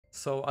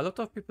So a lot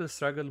of people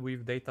struggle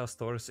with data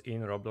stores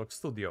in Roblox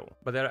Studio,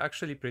 but they're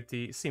actually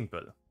pretty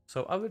simple.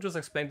 So I will just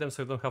explain them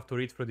so you don't have to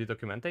read through the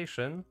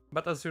documentation,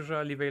 but as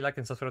usual leave a like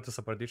and subscribe to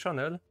support the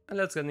channel, and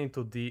let's get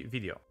into the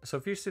video. So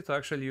firstly, to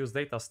actually use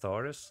data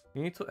stores,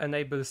 you need to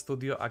enable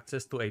Studio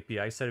access to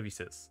API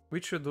services,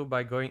 which you do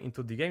by going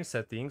into the game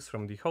settings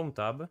from the Home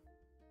tab.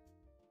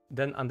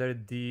 Then under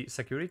the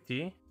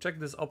security, check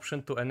this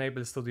option to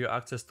enable Studio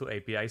access to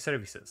API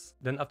services.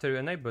 Then after you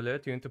enable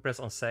it, you need to press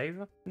on save,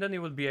 and then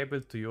you will be able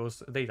to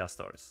use data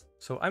stores.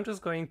 So I'm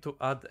just going to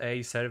add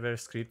a server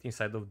script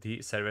inside of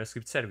the server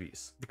script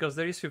service, because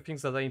there is few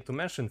things that I need to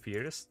mention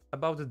first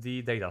about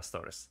the data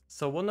stores.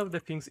 So one of the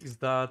things is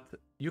that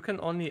you can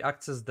only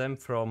access them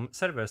from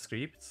server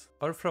scripts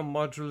or from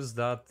modules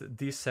that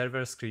these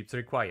server scripts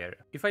require.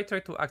 If I try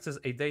to access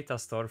a data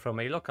store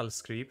from a local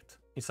script,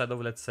 instead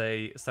of, let's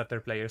say, starter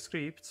player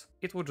scripts,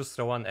 it would just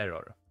throw an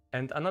error.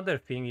 And another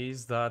thing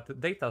is that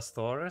data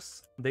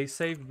stores, they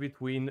save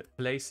between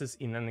places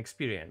in an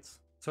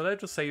experience. So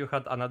let's just say you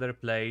had another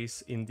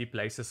place in the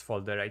places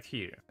folder right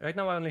here. Right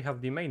now I only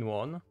have the main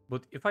one,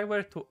 but if I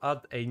were to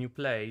add a new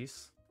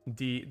place,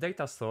 the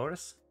data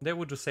stores, they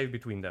would just save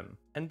between them.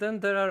 And then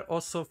there are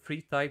also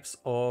three types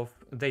of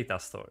data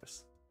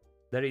stores.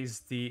 There is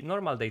the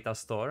normal data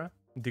store,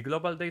 the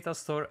global data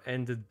store,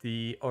 and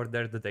the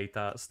ordered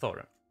data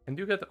store. And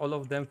you get all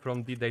of them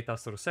from the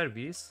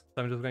DataStoreService.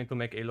 So I'm just going to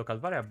make a local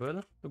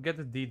variable to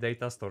get the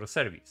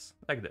DataStoreService,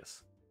 like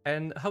this.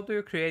 And how do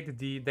you create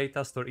the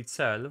data store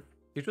itself?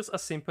 It's just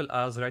as simple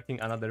as writing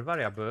another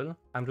variable.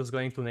 I'm just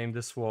going to name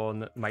this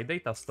one my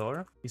data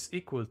store is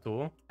equal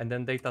to, and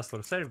then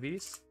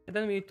DataStoreService, and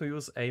then we need to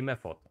use a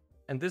method.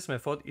 And this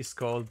method is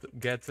called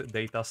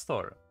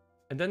getDataStore.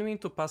 And then we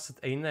need to pass it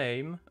a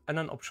name and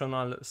an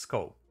optional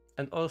scope,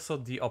 and also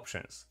the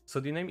options. So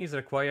the name is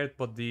required,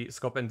 but the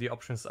scope and the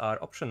options are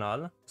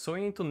optional. So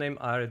we need to name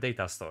our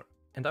data store.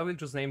 And I will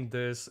just name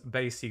this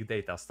basic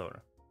data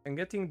store. And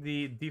getting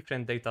the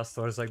different data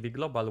stores like the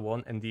global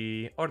one and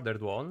the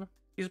ordered one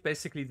is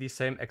basically the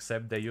same,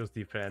 except they use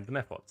different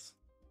methods.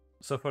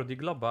 So for the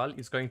global,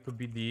 it's going to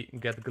be the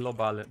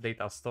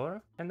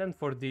getGlobalDataStore, and then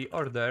for the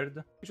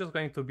ordered, it's just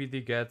going to be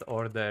the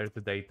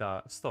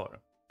getOrderedDataStore.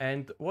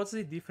 And what's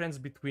the difference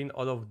between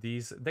all of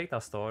these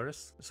data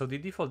stores? So the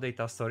default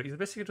data store is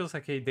basically just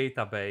like a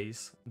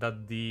database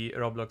that the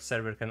Roblox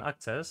server can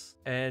access,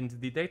 and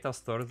the data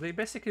stores, they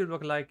basically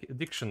look like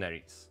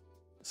dictionaries.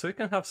 So you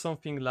can have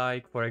something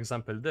like, for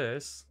example,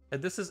 this,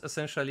 and this is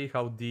essentially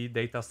how the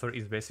data store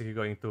is basically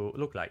going to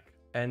look like.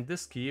 And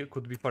this key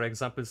could be, for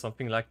example,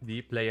 something like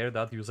the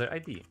player.user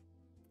ID.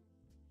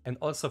 And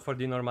also for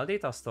the normal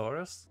data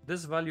stores,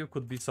 this value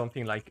could be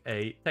something like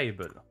a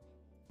table,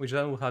 which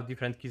then will have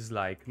different keys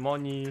like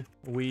money,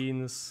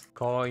 wins,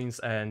 coins,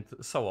 and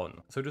so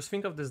on. So just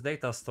think of this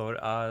data store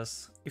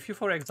as, if you,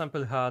 for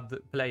example, had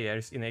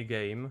players in a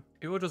game,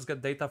 you would just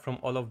get data from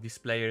all of these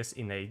players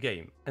in a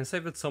game and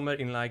save it somewhere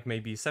in like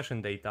maybe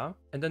session data,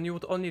 and then you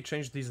would only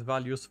change these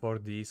values for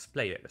these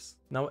players.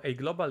 Now a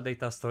global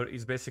data store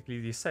is basically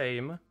the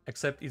same,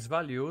 except its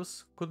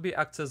values could be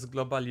accessed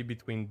globally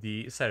between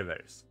the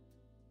servers.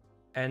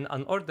 And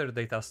an ordered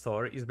data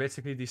store is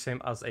basically the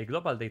same as a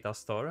global data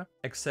store,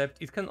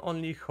 except it can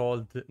only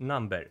hold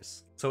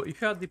numbers. So if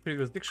you had the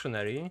previous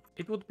dictionary,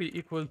 it would be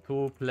equal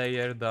to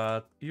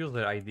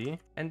player.user ID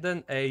and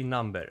then a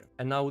number.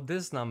 And now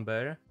this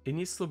number, it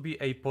needs to be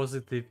a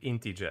positive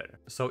integer.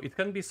 So it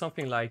can be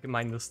something like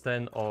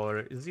 -10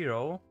 or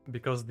 0,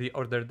 because the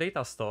ordered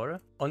data store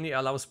only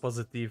allows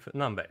positive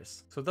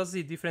numbers. So that's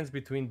the difference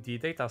between the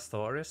data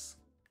stores.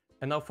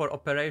 And now for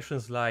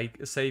operations like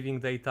saving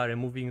data,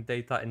 removing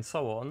data, and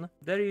so on,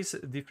 there is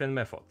different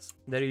methods.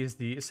 There is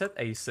the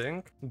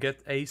SetAsync,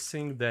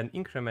 GetAsync, then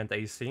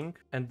IncrementAsync,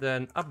 and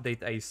then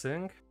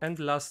UpdateAsync, and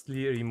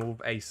lastly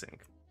RemoveAsync.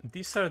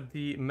 These are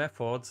the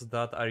methods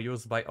that are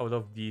used by all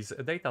of these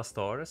data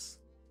stores,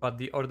 but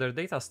the ordered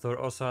data store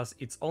also has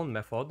its own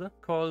method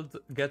called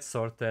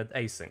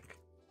getSortedAsync.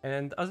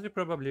 And as you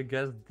probably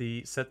guessed,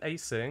 the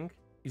SetAsync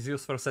is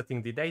used for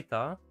setting the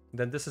data,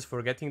 then this is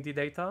for getting the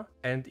data,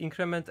 and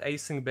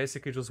IncrementAsync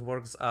basically just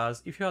works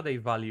as, if you had a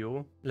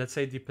value, let's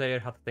say the player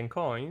had 10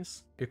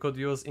 coins, you could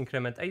use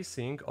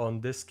IncrementAsync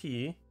on this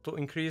key to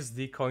increase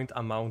the coin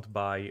amount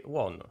by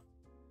 1.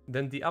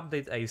 Then the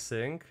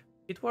UpdateAsync,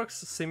 it works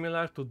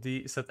similar to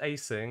the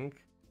SetAsync,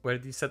 where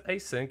the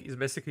SetAsync is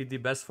basically the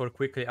best for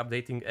quickly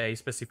updating a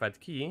specified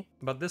key,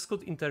 but this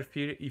could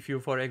interfere if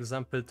you, for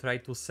example, try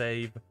to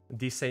save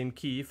the same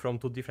key from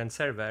two different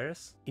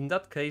servers. In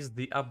that case,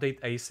 the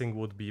UpdateAsync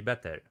would be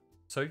better.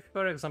 So if you,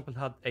 for example,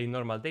 had a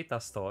normal data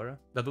store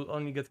that would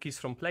only get keys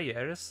from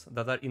players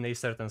that are in a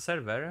certain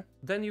server,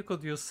 then you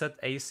could use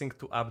SetAsync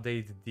to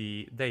update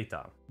the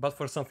data. But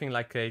for something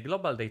like a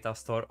global data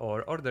store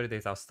or order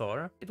data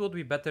store, it would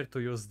be better to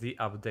use the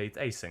update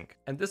async.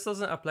 And this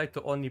doesn't apply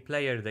to only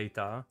player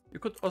data. You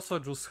could also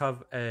just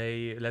have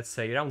a, let's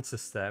say, round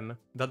system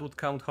that would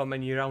count how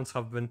many rounds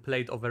have been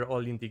played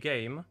overall in the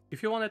game.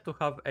 If you wanted to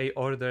have a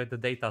ordered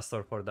data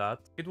store for that,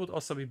 it would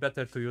also be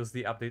better to use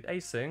the update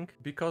async,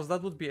 because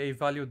that would be a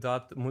value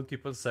that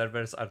multiple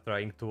servers are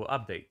trying to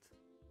update.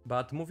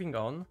 But moving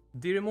on,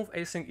 the remove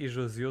async is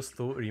just used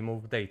to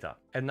remove data.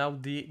 And now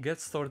the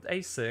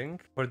getStoredAsync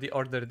for the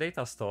order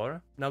data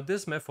store, now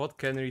this method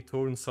can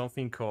return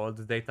something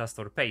called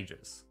DataStore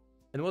pages.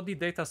 And what the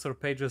DataStore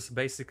pages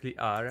basically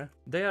are,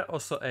 they are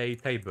also a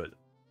table.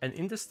 And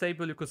in this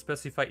table you could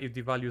specify if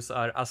the values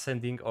are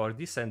ascending or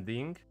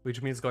descending,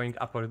 which means going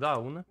up or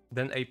down,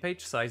 then a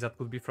page size that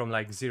could be from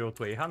like 0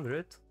 to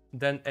 100,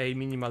 then a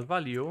minimal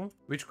value,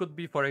 which could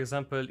be, for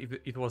example, if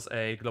it was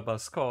a global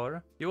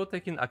score, you would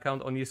take in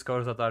account only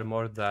scores that are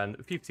more than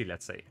 50,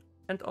 let's say.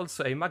 And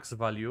also a max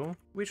value,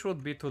 which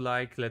would be to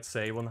like, let's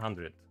say,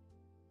 100.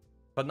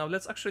 But now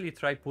let's actually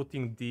try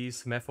putting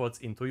these methods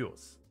into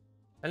use.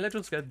 And let's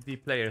just get the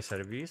player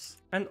service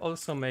and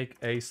also make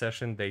a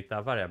session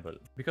data variable,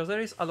 because there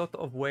is a lot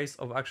of ways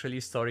of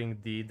actually storing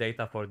the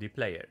data for the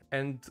player.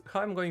 And how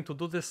I'm going to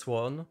do this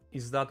one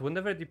is that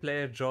whenever the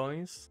player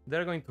joins,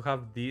 they're going to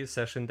have the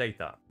session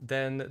data.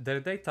 Then their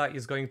data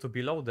is going to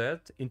be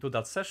loaded into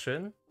that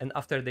session, and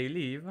after they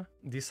leave,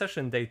 the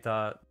session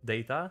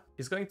data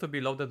is going to be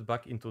loaded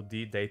back into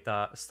the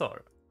data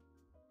store.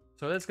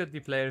 So let's get the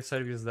player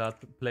service that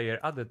player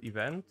added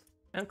event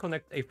and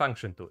connect a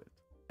function to it.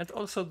 And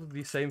also do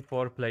the same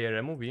for player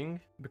removing,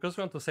 because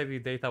we want to save the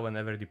data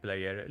whenever the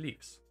player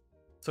leaves.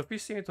 So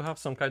first you need to have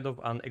some kind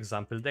of an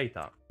example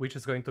data, which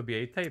is going to be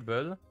a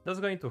table that's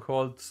going to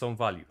hold some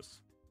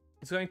values.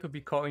 It's going to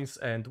be coins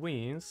and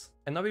wins,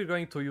 and now we're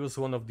going to use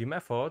one of the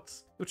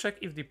methods to check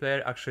if the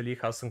player actually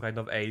has some kind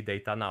of a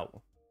data now.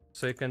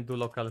 So you can do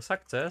local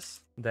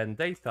success, then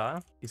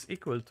data is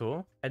equal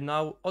to, and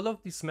now all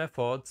of these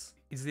methods,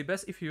 it's the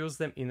best if you use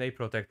them in a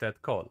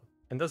protected call.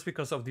 And that's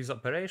because of these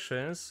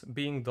operations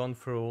being done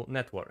through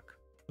network.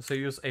 So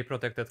use a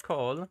protected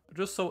call,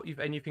 just so if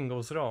anything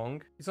goes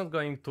wrong, it's not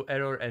going to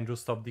error and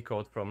just stop the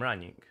code from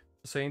running.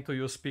 So you need to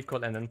use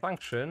pcall and then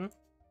function.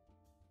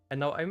 And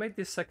now I made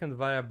this second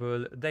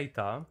variable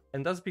data,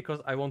 and that's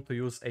because I want to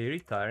use a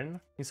return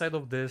inside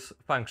of this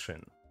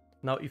function.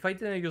 Now if I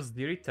didn't use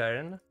the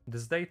return,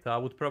 this data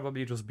would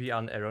probably just be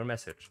an error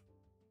message.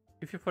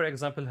 If you, for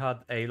example,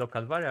 had a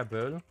local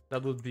variable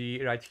that would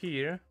be right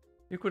here,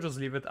 you could just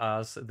leave it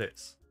as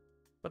this.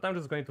 But I'm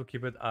just going to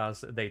keep it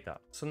as data.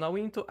 So now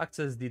we need to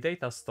access the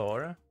data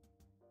store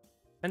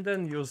and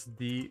then use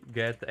the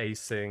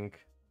GetAsync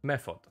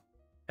method.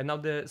 And now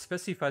the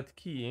specified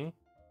key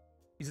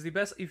is the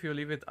best if you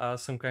leave it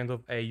as some kind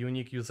of a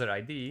unique user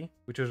ID,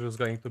 which is just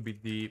going to be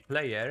the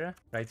player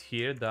right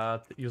here,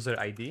 that user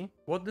ID.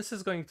 What this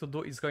is going to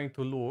do is going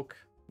to look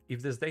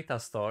if this data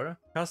store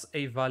has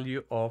a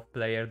value of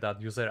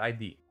player.user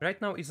ID.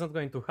 Right now it's not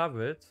going to have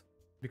it,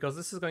 because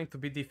this is going to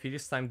be the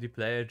first time the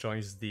player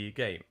joins the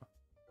game.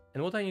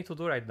 And what I need to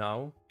do right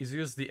now is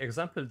use the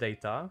example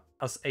data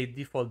as a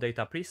default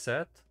data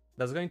preset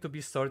that's going to be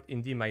stored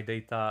in the my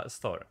data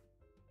store.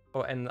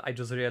 Oh, and I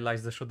just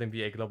realized there shouldn't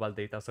be a global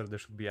data store, there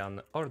should be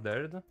an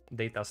ordered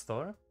data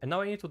store. And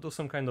now I need to do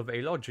some kind of a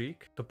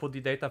logic to put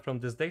the data from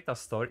this data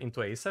store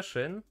into a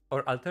session,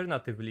 or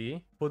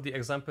alternatively, put the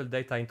example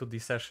data into the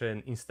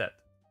session instead.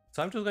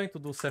 So I'm just going to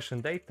do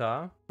session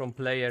data from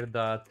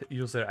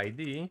player.user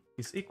ID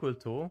is equal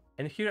to,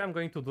 and here I'm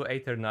going to do a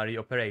ternary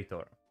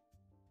operator.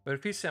 Where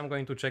first I'm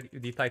going to check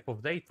if the type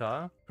of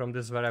data from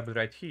this variable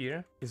right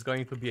here is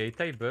going to be a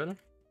table.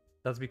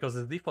 That's because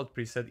the default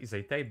preset is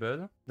a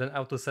table. Then I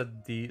have to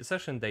set the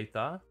session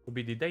data to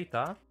be the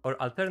data, or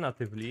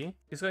alternatively,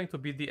 it's going to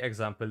be the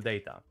example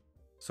data.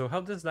 So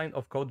how this line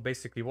of code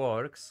basically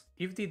works,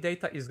 if the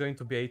data is going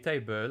to be a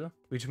table,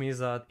 which means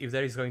that if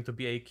there is going to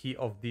be a key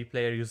of the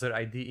player user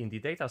ID in the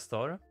data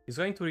store, it's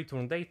going to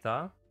return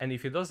data, and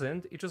if it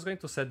doesn't, it's just going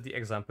to set the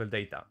example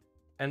data.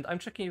 And I'm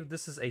checking if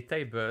this is a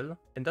table,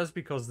 and that's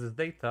because this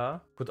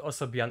data could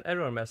also be an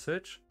error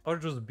message or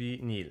just be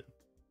nil.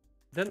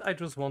 Then I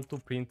just want to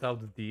print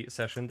out the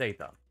session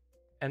data,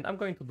 and I'm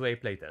going to do a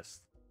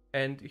playtest.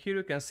 And here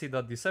you can see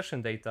that the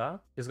session data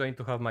is going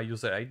to have my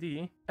user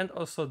ID and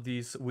also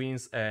these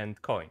wins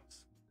and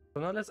coins. So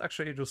now let's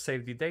actually just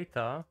save the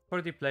data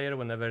for the player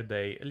whenever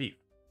they leave.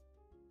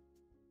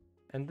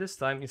 And this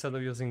time, instead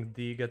of using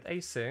the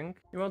getAsync,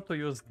 you want to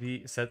use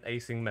the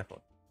SetAsync method.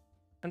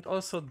 And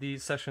also the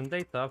session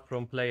data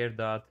from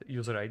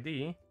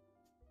player.userID.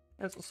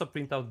 Let's also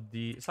print out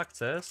the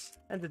success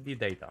and the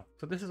data.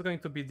 So this is going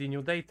to be the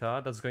new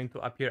data that's going to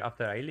appear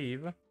after I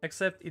leave,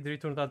 except it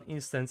returned an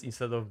instance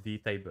instead of the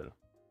table.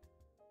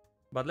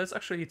 But let's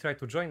actually try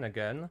to join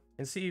again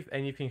and see if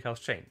anything has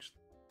changed.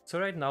 So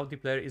right now the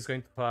player is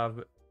going to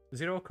have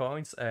 0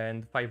 coins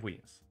and 5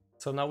 wins.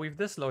 So now with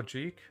this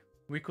logic,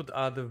 we could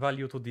add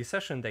value to the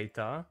session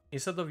data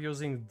instead of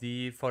using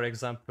the, for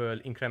example,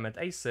 increment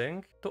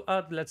async to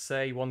add, let's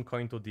say, 1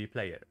 coin to the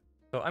player.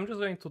 So I'm just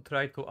going to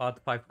try to add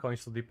 5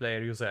 coins to the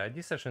player user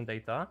ID session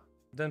data,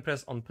 then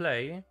press on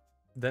play,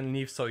 then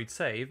leave so it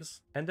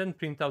saves, and then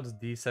print out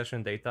the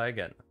session data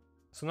again.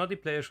 So now the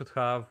player should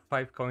have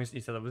 5 coins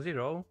instead of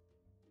 0,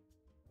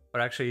 or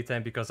actually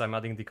 10 because I'm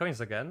adding the coins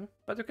again,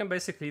 but you can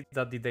basically see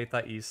that the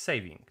data is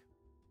saving.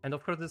 And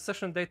of course the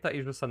session data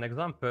is just an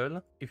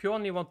example. If you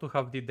only want to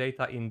have the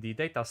data in the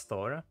data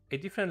store, a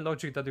different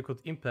logic that you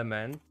could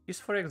implement is,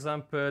 for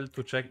example,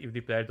 to check if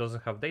the player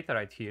doesn't have data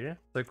right here.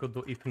 So you could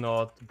do if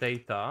not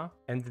data,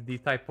 and the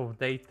type of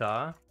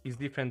data is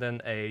different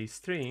than a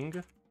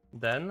string,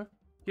 then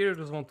here you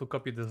just want to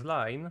copy this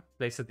line,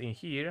 place it in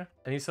here,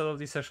 and instead of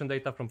the session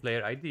data from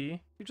player ID,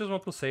 you just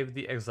want to save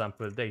the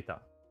example data.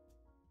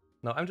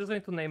 Now I'm just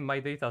going to name my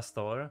data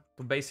store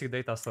to basic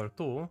data store 2,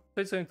 so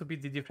it's going to be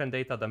the different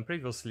data than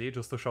previously,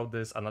 just to show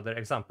this another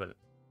example.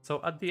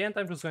 So at the end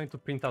I'm just going to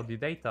print out the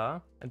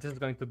data, and this is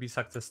going to be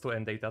success 2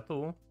 and data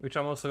 2, which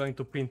I'm also going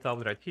to print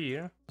out right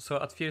here.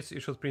 So at first it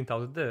should print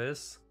out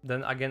this,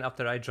 then again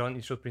after I join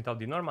it should print out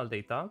the normal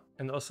data,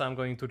 and also I'm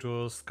going to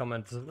just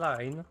comment this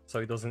line so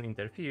it doesn't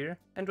interfere,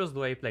 and just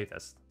do a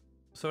playtest.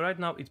 So right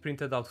now it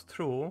printed out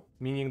true,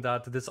 meaning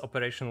that this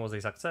operation was a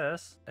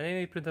success, and then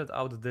it printed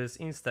out this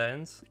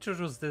instance, which is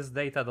just this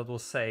data that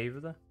was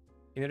saved.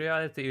 In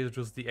reality it's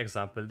just the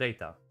example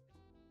data.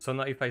 So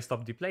now if I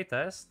stop the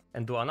playtest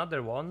and do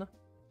another one,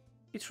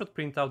 it should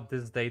print out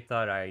this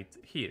data right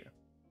here.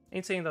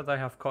 It's saying that I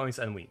have coins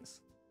and wins.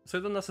 So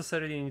you don't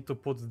necessarily need to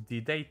put the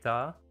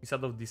data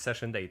instead of the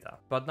session data.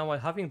 But now while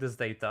having this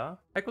data,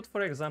 I could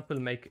for example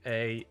make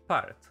a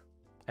part.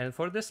 And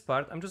for this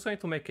part I'm just going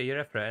to make a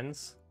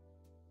reference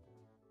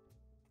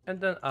and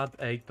then add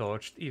a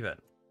torched event,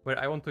 where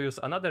I want to use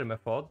another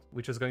method,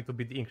 which is going to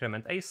be the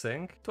increment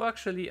async, to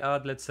actually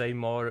add, let's say,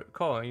 more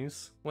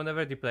coins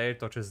whenever the player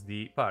touches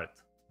the part.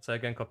 So I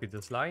can copy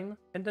this line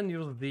and then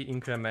use the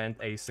increment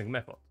async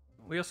method.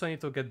 We also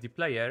need to get the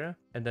player,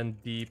 and then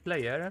the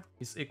player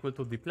is equal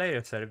to the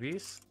player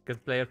service,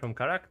 get player from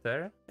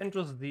character, and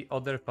just the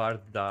other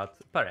part that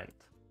parent.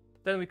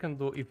 Then we can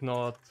do if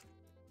not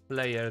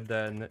player,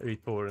 then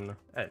return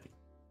any.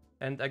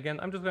 And again,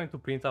 I'm just going to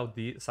print out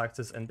the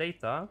success and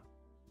data.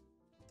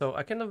 So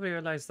I kind of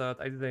realized that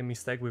I did a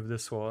mistake with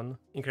this one.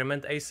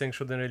 Increment async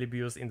shouldn't really be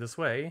used in this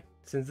way,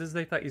 since this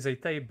data is a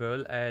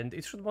table and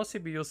it should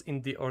mostly be used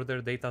in the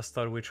order data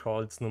store which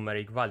holds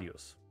numeric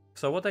values.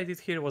 So what I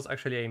did here was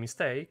actually a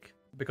mistake,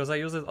 because I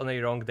used it on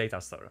a wrong data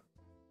store.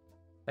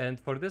 And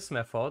for this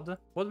method,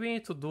 what we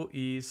need to do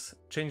is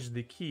change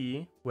the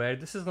key, where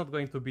this is not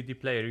going to be the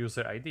player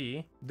user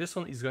ID, this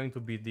one is going to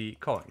be the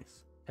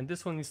coins. And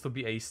this one needs to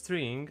be a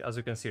string, as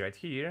you can see right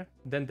here.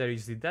 Then there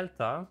is the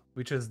delta,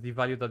 which is the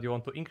value that you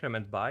want to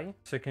increment by.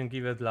 So you can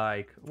give it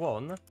like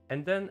 1,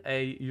 and then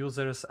a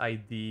user's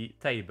ID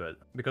table,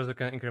 because you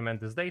can increment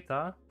this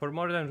data for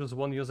more than just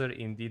one user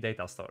in the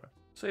data store.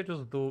 So you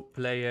just do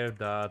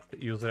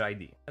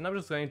player.userID. And I'm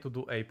just going to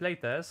do a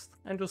playtest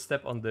and just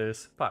step on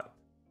this part.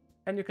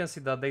 And you can see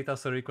that data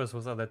store request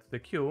was added to the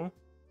queue,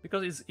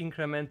 because it's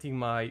incrementing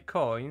my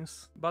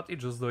coins, but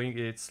it's just doing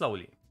it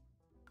slowly.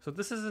 So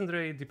this isn't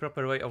really the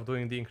proper way of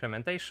doing the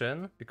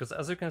incrementation, because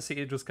as you can see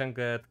it just can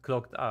get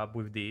clogged up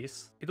with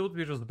this. It would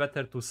be just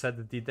better to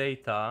set the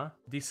data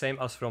the same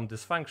as from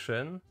this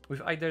function with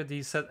either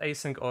the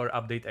SetAsync or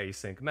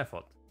UpdateAsync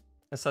method.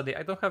 And sadly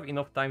I don't have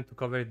enough time to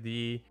cover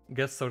the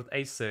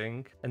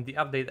GetStoreAsync and the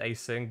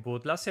UpdateAsync,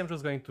 but lastly I'm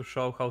just going to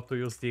show how to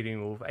use the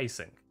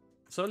removeAsync.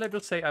 So let's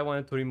just say I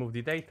wanted to remove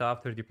the data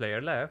after the player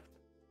left.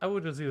 I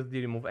would just use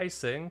the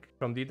removeAsync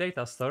from the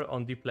data store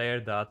on the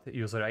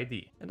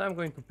player.userID, and I'm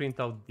going to print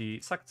out the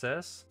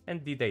success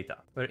and the data,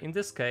 where in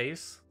this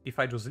case, if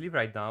I just leave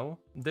right now,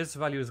 this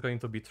value is going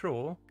to be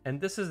true, and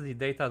this is the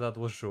data that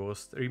was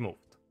just removed.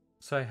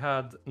 So I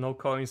had no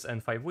coins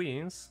and 5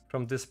 wins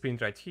from this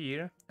print right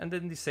here, and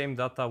then the same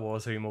data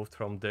was removed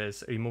from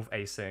this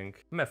removeAsync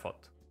method.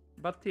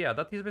 But yeah,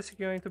 that is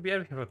basically going to be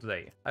everything for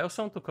today. I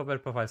also want to cover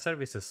profile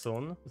services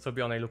soon, so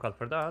be on a lookout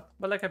for that.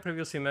 But like I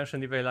previously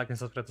mentioned, if you like and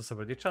subscribe to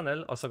support the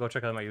channel, also go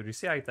check out my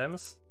UGC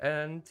items.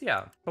 And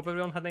yeah, hope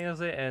everyone had a nice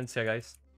day and see ya guys.